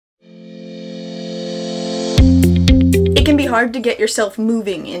hard to get yourself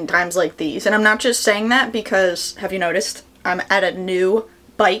moving in times like these. And I'm not just saying that because, have you noticed, I'm at a new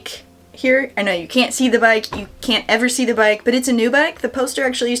bike here. I know you can't see the bike, you can't ever see the bike, but it's a new bike. The poster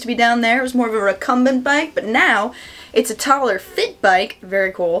actually used to be down there. It was more of a recumbent bike, but now it's a taller fit bike.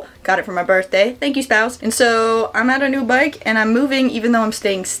 Very cool. Got it for my birthday. Thank you, spouse. And so I'm at a new bike and I'm moving even though I'm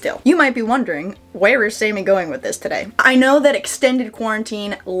staying still. You might be wondering, where is Sammy going with this today? I know that extended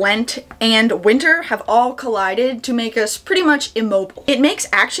quarantine, Lent, and winter have all collided to make us pretty much immobile. It makes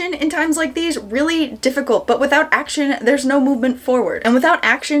action in times like these really difficult, but without action, there's no movement forward. And without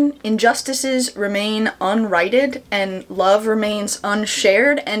action, injustices remain unrighted, and love remains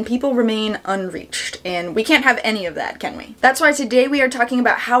unshared, and people remain unreached. And we can't have any of that, can we? That's why today we are talking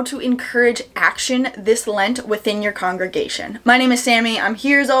about how to encourage action this Lent within your congregation. My name is Sammy. I'm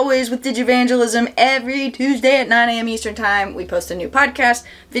here as always with Digivangelism. Every Tuesday at 9 a.m. Eastern Time, we post a new podcast,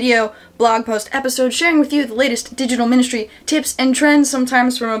 video, blog post, episode, sharing with you the latest digital ministry tips and trends,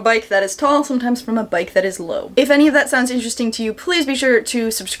 sometimes from a bike that is tall, sometimes from a bike that is low. If any of that sounds interesting to you, please be sure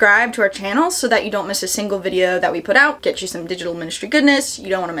to subscribe to our channel so that you don't miss a single video that we put out. Get you some digital ministry goodness. You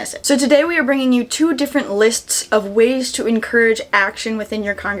don't want to miss it. So today we are bringing you two different lists of ways to encourage action within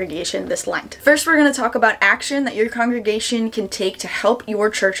your congregation this Lent. First, we're going to talk about action that your congregation can take to help your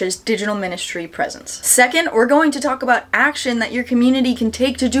church's digital ministry presence. Second, we're going to talk about action that your community can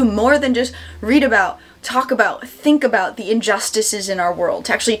take to do more than just read about, talk about, think about the injustices in our world,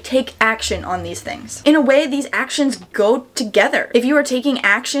 to actually take action on these things. In a way, these actions go together. If you are taking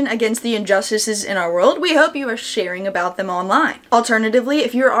action against the injustices in our world, we hope you are sharing about them online. Alternatively,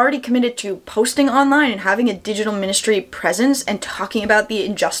 if you're already committed to posting online and having a digital ministry presence and talking about the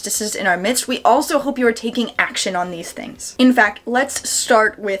injustices in our midst, we also hope you are taking action on these things. In fact, let's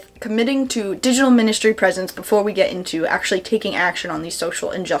start with committing to digital ministry presence before we get into actually taking action on these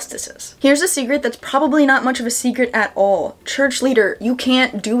social injustices. Here's a secret that's probably not much of a secret at all. Church leader, you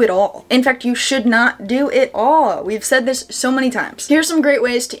can't do it all. In fact, you should not do it all. We've said this so many times. Here's some great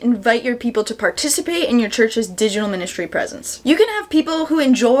ways to invite your people to participate in your church's digital ministry presence. You can have people who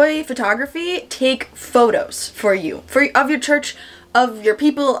enjoy photography take photos for you, of your church, of your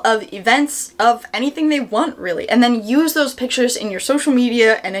people, of events, of anything they want, really, and then use those pictures in your social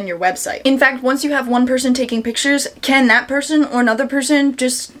media and in your website. In fact, once you have one person taking pictures, can that person or another person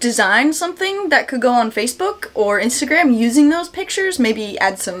just design something that could go on Facebook or Instagram using those pictures, maybe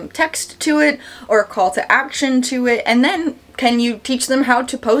add some text to it or a call to action to it, and then can you teach them how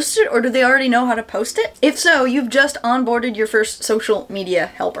to post it, or do they already know how to post it? If so, you've just onboarded your first social media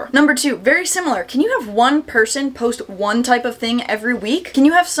helper. Number two, very similar. Can you have one person post one type of thing every week? Can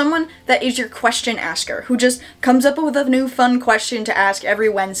you have someone that is your question asker, who just comes up with a new fun question to ask every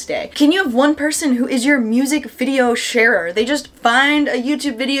Wednesday? Can you have one person who is your music video sharer? They just find a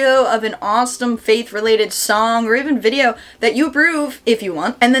YouTube video of an awesome faith-related song or even video that you approve, if you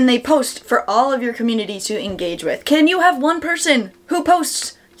want, and then they post for all of your community to engage with. Can you have one person who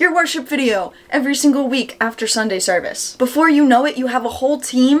posts your worship video every single week after Sunday service? Before you know it, you have a whole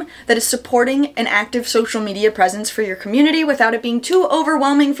team that is supporting an active social media presence for your community without it being too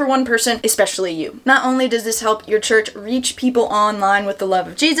overwhelming for one person, especially you. Not only does this help your church reach people online with the love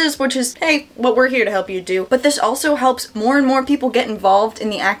of Jesus, which is, hey, what we're here to help you do, but this also helps more and more people get involved in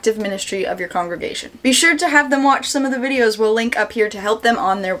the active ministry of your congregation. Be sure to have them watch some of the videos we'll link up here to help them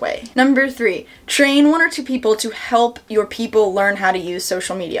on their way. Number three, train one or two people to help your people learn how to use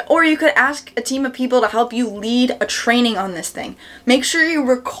social media. Or you could ask a team of people to help you lead a training on this thing. Make sure you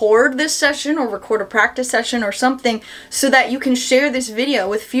record this session or record a practice session or something so that you can share this video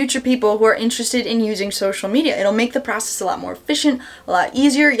with future people who are interested in using social media. It'll make the process a lot more efficient, a lot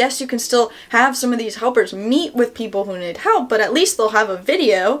easier. Yes, you can still have some of these helpers meet with people who need help, but at least they'll have a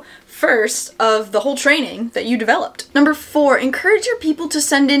video first of the whole training that you developed. Number four, encourage your people to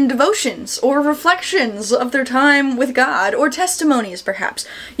send in devotions or reflections of their time with God, or testimonies perhaps.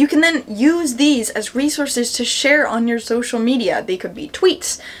 You can then use these as resources to share on your social media. They could be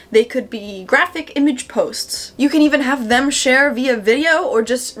tweets, they could be graphic image posts. You can even have them share via video or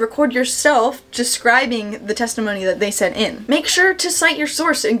just record yourself describing the testimony that they sent in. Make sure to cite your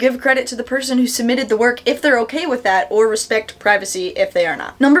source and give credit to the person who submitted the work if they're okay with that, or respect privacy if they are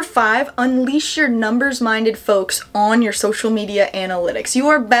not. Number five, unleash your numbers-minded folks on your social media analytics. You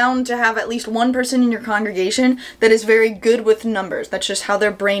are bound to have at least one person in your congregation that is very good with numbers. That's just how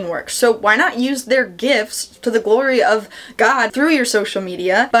their brain works. So why not use their gifts to the glory of God through your social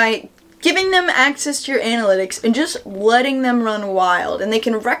media by giving them access to your analytics and just letting them run wild. And they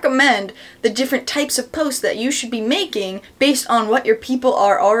can recommend the different types of posts that you should be making based on what your people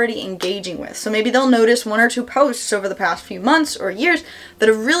are already engaging with. So maybe they'll notice 1 or 2 posts over the past few months or years that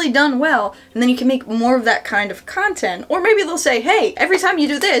have really done well, and then you can make more of that kind of content. Or maybe they'll say, hey, every time you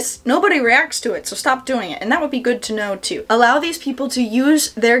do this, nobody reacts to it, so stop doing it. And that would be good to know too. Allow these people to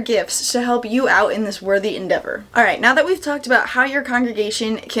use their gifts to help you out in this worthy endeavor. Alright, now that we've talked about how your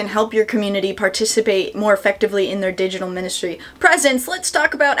congregation can help your community participate more effectively in their digital ministry presence, let's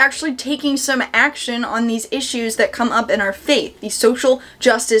talk about actually taking some action on these issues that come up in our faith, these social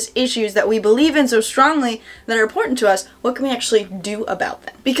justice issues that we believe in so strongly that are important to us. What can we actually do about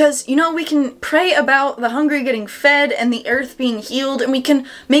them? Because, you know, we can pray about the hungry getting fed and the earth being healed, and we can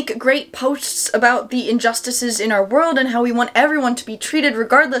make great posts about the injustices in our world and how we want everyone to be treated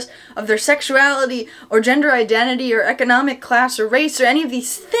regardless of their sexuality or gender identity or economic class or race or any of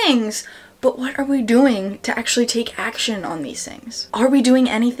these things. But what are we doing to actually take action on these things? Are we doing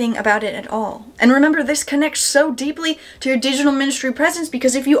anything about it at all? And remember, this connects so deeply to your digital ministry presence,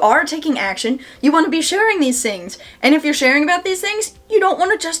 because if you are taking action, you want to be sharing these things. And if you're sharing about these things, you don't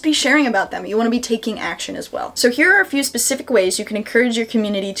want to just be sharing about them. You want to be taking action as well. So here are a few specific ways you can encourage your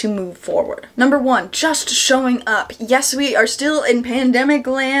community to move forward. Number 1, just showing up. Yes, we are still in pandemic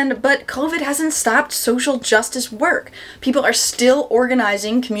land, but COVID hasn't stopped social justice work. People are still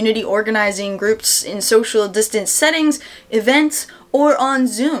organizing, community organizing groups in social distance settings, events, or on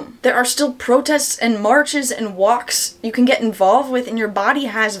Zoom. There are still protests and marches and walks you can get involved with, and your body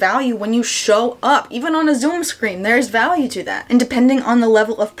has value when you show up. Even on a Zoom screen, there's value to that. And depending on the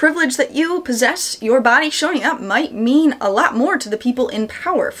level of privilege that you possess, your body showing up might mean a lot more to the people in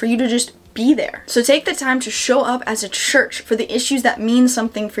power for you to just be there. So take the time to show up as a church for the issues that mean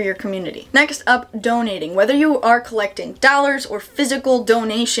something for your community. Next up, donating. Whether you are collecting dollars or physical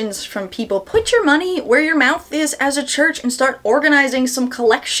donations from people, put your money where your mouth is as a church and start organizing some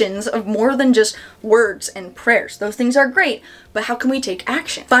collections of more than just words and prayers. Those things are great, but how can we take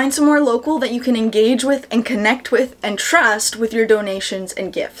action? Find somewhere local that you can engage with and connect with and trust with your donations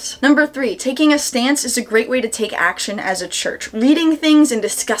and gifts. Number 3, taking a stance is a great way to take action as a church. Reading things and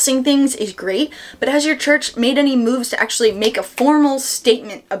discussing things is great, but has your church made any moves to actually make a formal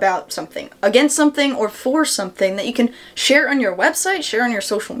statement about something, against something, or for something that you can share on your website, share on your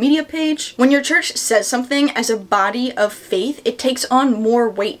social media page? When your church says something as a body of faith, it takes on more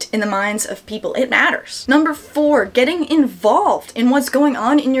weight in the minds of people. It matters. Number 4, getting involved in what's going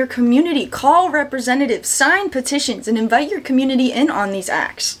on in your community. Call representatives, sign petitions, and invite your community in on these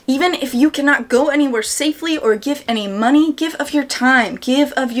acts. Even if you cannot go anywhere safely or give any money, give of your time,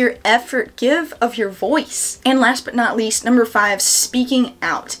 give of your effort, give of your voice. And last but not least, number 5, speaking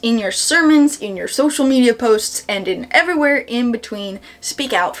out. In your sermons, in your social media posts, and in everywhere in between,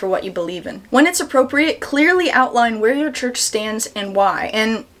 speak out for what you believe in. When it's appropriate, clearly outline where your church stands and why.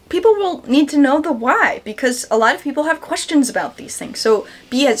 And people will need to know the why, because a lot of people have questions about these things. So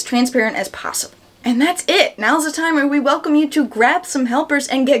be as transparent as possible. And that's it. Now's the time where we welcome you to grab some helpers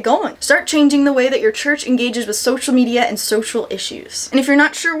and get going. Start changing the way that your church engages with social media and social issues. And if you're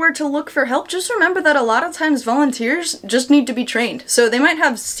not sure where to look for help, just remember that a lot of times volunteers just need to be trained. So they might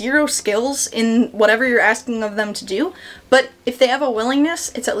have 0 skills in whatever you're asking of them to do, but if they have a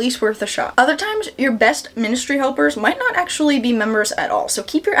willingness, it's at least worth a shot. Other times, your best ministry helpers might not actually be members at all, so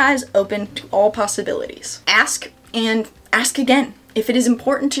keep your eyes open to all possibilities. Ask and ask again. If it is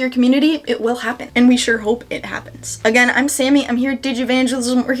important to your community, it will happen. And we sure hope it happens. Again, I'm Sammy. I'm here at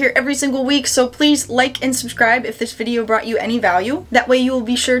Digivangelism. We're here every single week, so please like and subscribe if this video brought you any value. That way you will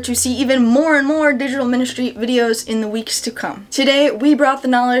be sure to see even more and more digital ministry videos in the weeks to come. Today, we brought the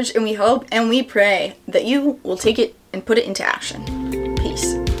knowledge, and we hope and we pray that you will take it and put it into action.